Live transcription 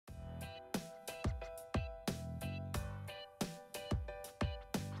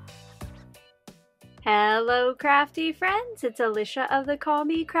Hello crafty friends, it's Alicia of the Call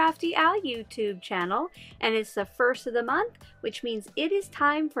Me Crafty Al YouTube channel, and it's the first of the month, which means it is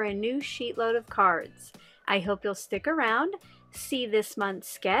time for a new sheet load of cards. I hope you'll stick around, see this month's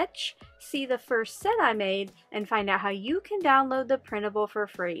sketch, see the first set I made, and find out how you can download the printable for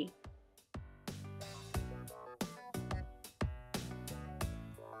free.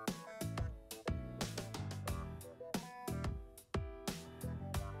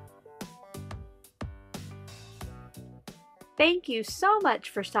 Thank you so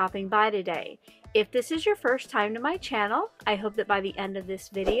much for stopping by today. If this is your first time to my channel, I hope that by the end of this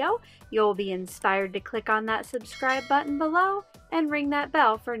video, you'll be inspired to click on that subscribe button below and ring that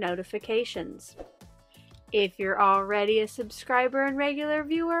bell for notifications. If you're already a subscriber and regular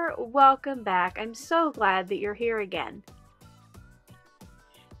viewer, welcome back. I'm so glad that you're here again.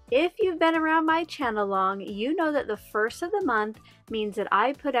 If you've been around my channel long, you know that the first of the month means that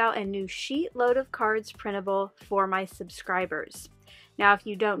I put out a new sheet load of cards printable for my subscribers. Now, if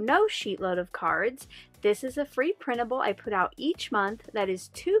you don't know sheet load of cards, this is a free printable I put out each month that is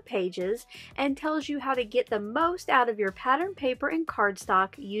 2 pages and tells you how to get the most out of your pattern paper and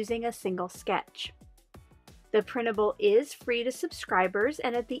cardstock using a single sketch. The printable is free to subscribers,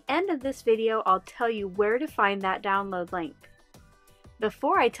 and at the end of this video, I'll tell you where to find that download link.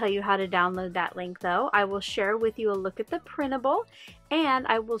 Before I tell you how to download that link though, I will share with you a look at the printable and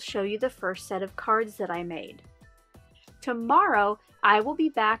I will show you the first set of cards that I made. Tomorrow, I will be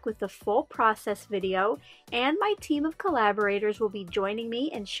back with the full process video and my team of collaborators will be joining me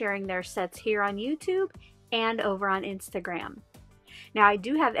and sharing their sets here on YouTube and over on Instagram. Now, I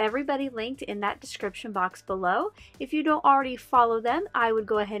do have everybody linked in that description box below. If you don't already follow them, I would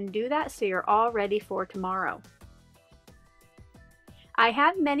go ahead and do that so you're all ready for tomorrow. I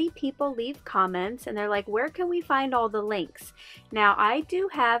have many people leave comments and they're like, where can we find all the links? Now, I do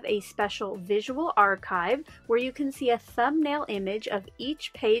have a special visual archive where you can see a thumbnail image of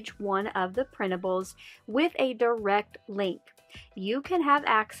each page one of the printables with a direct link. You can have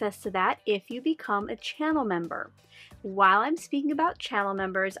access to that if you become a channel member. While I'm speaking about channel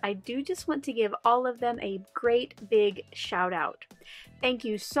members, I do just want to give all of them a great big shout out. Thank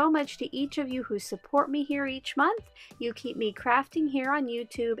you so much to each of you who support me here each month. You keep me crafting here on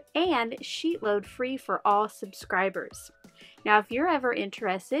YouTube and SheetLoad free for all subscribers. Now, if you're ever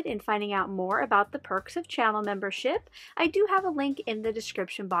interested in finding out more about the perks of channel membership, I do have a link in the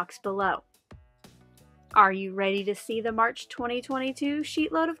description box below. Are you ready to see the March 2022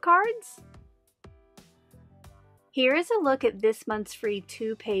 SheetLoad of cards? Here is a look at this month's free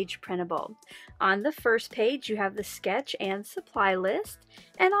 2-page printable. On the first page, you have the sketch and supply list,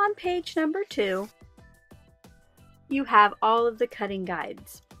 and on page number 2, you have all of the cutting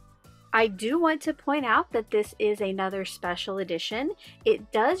guides. I do want to point out that this is another special edition.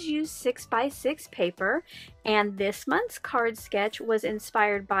 It does use 6x6 paper, and this month's card sketch was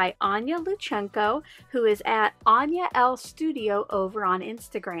inspired by Anya Lunchenko, who is at Anya L Studio over on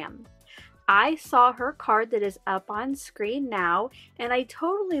Instagram. I saw her card that is up on screen now, and I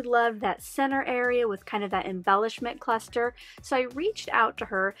totally loved that center area with kind of that embellishment cluster, so I reached out to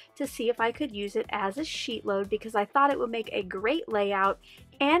her to see if I could use it as a sheet load because I thought it would make a great layout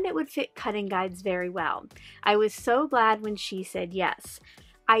and it would fit cutting guides very well. I was so glad when she said yes.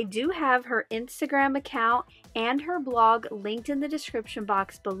 I do have her Instagram account and her blog linked in the description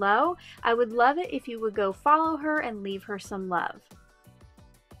box below. I would love it if you would go follow her and leave her some love.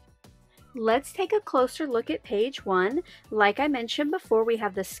 Let's take a closer look at page 1. Like I mentioned before, we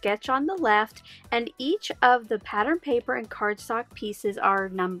have the sketch on the left, and each of the pattern paper and cardstock pieces are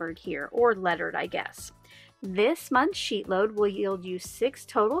numbered here, or lettered, I guess. This month's sheet load will yield you 6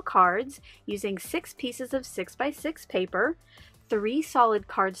 total cards using 6 pieces of 6x6 paper, 3 solid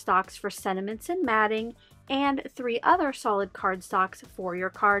cardstocks for sentiments and matting, and 3 other solid cardstocks for your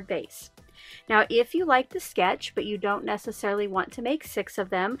card base. Now, if you like the sketch, but you don't necessarily want to make 6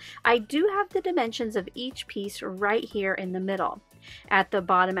 of them, I do have the dimensions of each piece right here in the middle. At the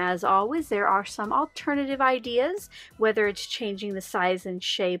bottom, as always, there are some alternative ideas, whether it's changing the size and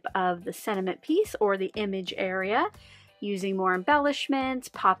shape of the sentiment piece or the image area, using more embellishments,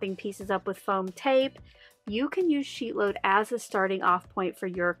 popping pieces up with foam tape. You can use SheetLoad as a starting off point for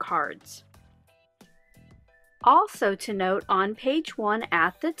your cards. Also to note, on page 1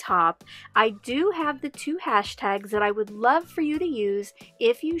 at the top, I do have the 2 hashtags that I would love for you to use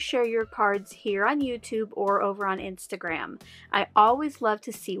if you share your cards here on YouTube or over on Instagram. I always love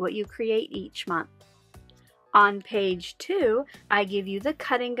to see what you create each month. On page 2, I give you the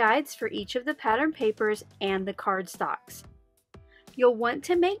cutting guides for each of the pattern papers and the cardstocks. You'll want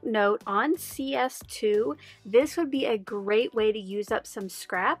to make note on CS2, this would be a great way to use up some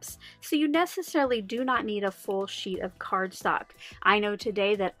scraps, so you necessarily do not need a full sheet of cardstock. I know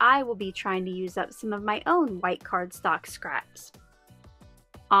today that I will be trying to use up some of my own white cardstock scraps.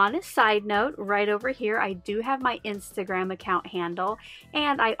 On a side note, right over here, I do have my Instagram account handle,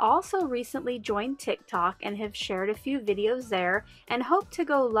 and I also recently joined TikTok and have shared a few videos there and hope to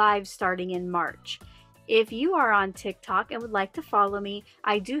go live starting in March. If you are on TikTok and would like to follow me,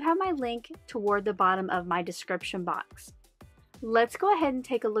 I do have my link toward the bottom of my description box. Let's go ahead and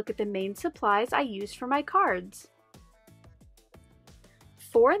take a look at the main supplies I use for my cards.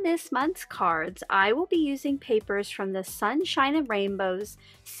 For this month's cards, I will be using papers from the Sunshine and Rainbows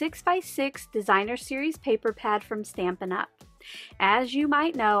 6x6 Designer Series paper pad from Stampin' Up! As you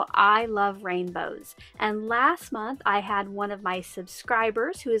might know, I love rainbows, and last month I had one of my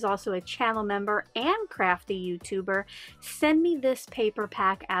subscribers, who is also a channel member and crafty YouTuber, send me this paper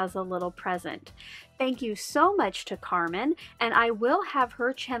pack as a little present. Thank you so much to Carmen, and I will have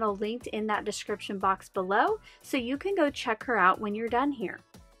her channel linked in that description box below, so you can go check her out when you're done here.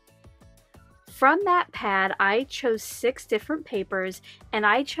 From that pad, I chose 6 different papers, and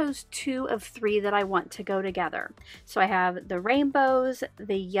I chose 2 of 3 that I want to go together. So I have the rainbows,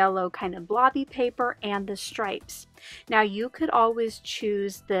 the yellow kind of blobby paper, and the stripes. Now you could always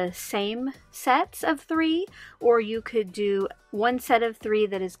choose the same sets of 3, or you could do one set of 3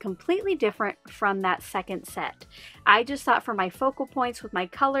 that is completely different from that second set. I just thought for my focal points with my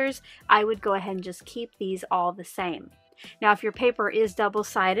colors, I would go ahead and just keep these all the same. Now, if your paper is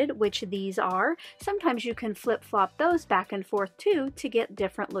double-sided, which these are, sometimes you can flip-flop those back and forth too to get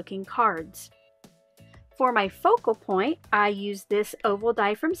different looking cards. For my focal point, I use this oval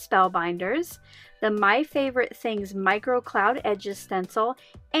die from Spellbinders, the My Favorite Things Micro Cloud Edges stencil,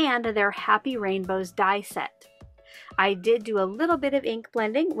 and their Happy Rainbows die set. I did do a little bit of ink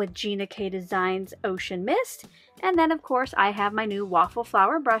blending with Gina K Designs Ocean Mist, and then of course I have my new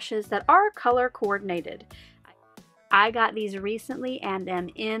Waffleflower brushes that are color coordinated. I got these recently and am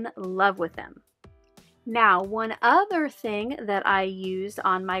in love with them. Now, one other thing that I used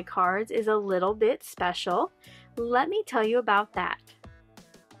on my cards is a little bit special. Let me tell you about that.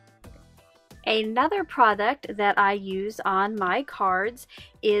 Another product that I use on my cards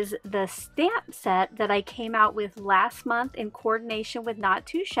is the stamp set that I came out with last month in coordination with Not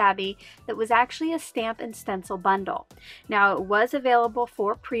Too Shabby, that was actually a stamp and stencil bundle. Now, it was available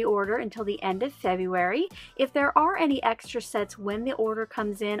for pre-order until the end of February. If there are any extra sets when the order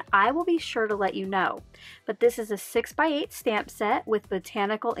comes in, I will be sure to let you know. But this is a 6x8 stamp set with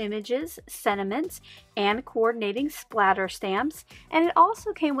botanical images, sentiments, and coordinating splatter stamps, and it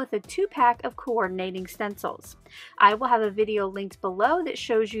also came with a 2-pack of coordinating stencils. I will have a video linked below that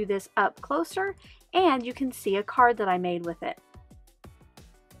shows you this up closer, and you can see a card that I made with it.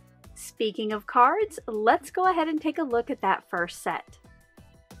 Speaking of cards, let's go ahead and take a look at that first set.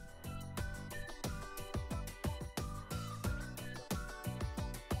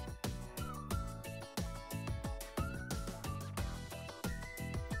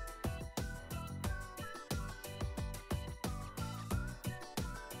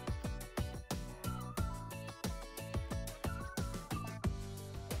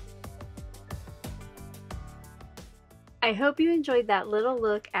 I hope you enjoyed that little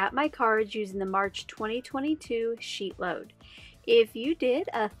look at my cards using the March 2022 SheetLoad. If you did,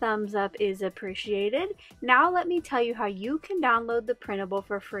 a thumbs up is appreciated. Now let me tell you how you can download the printable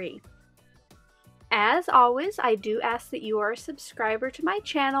for free. As always, I do ask that you are a subscriber to my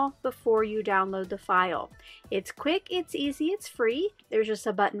channel before you download the file. It's quick, it's easy, it's free. There's just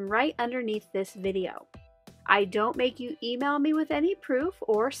a button right underneath this video. I don't make you email me with any proof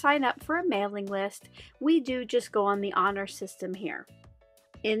or sign up for a mailing list. We do just go on the honor system here.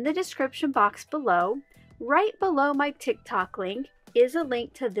 In the description box below, right below my TikTok link, is a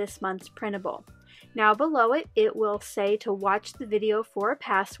link to this month's printable. Now below it, it will say to watch the video for a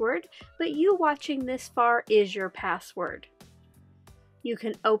password, but you watching this far is your password. You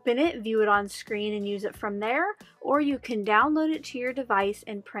can open it, view it on screen, and use it from there, or you can download it to your device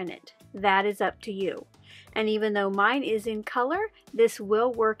and print it. That is up to you. And even though mine is in color, this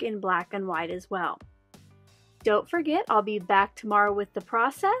will work in black and white as well. Don't forget, I'll be back tomorrow with the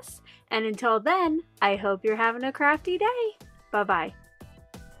process, and until then, I hope you're having a crafty day. Bye-bye.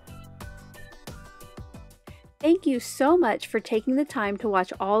 Thank you so much for taking the time to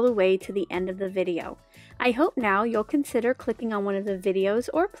watch all the way to the end of the video. I hope now you'll consider clicking on one of the videos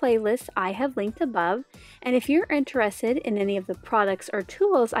or playlists I have linked above, and if you're interested in any of the products or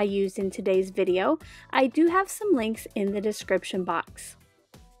tools I used in today's video, I do have some links in the description box.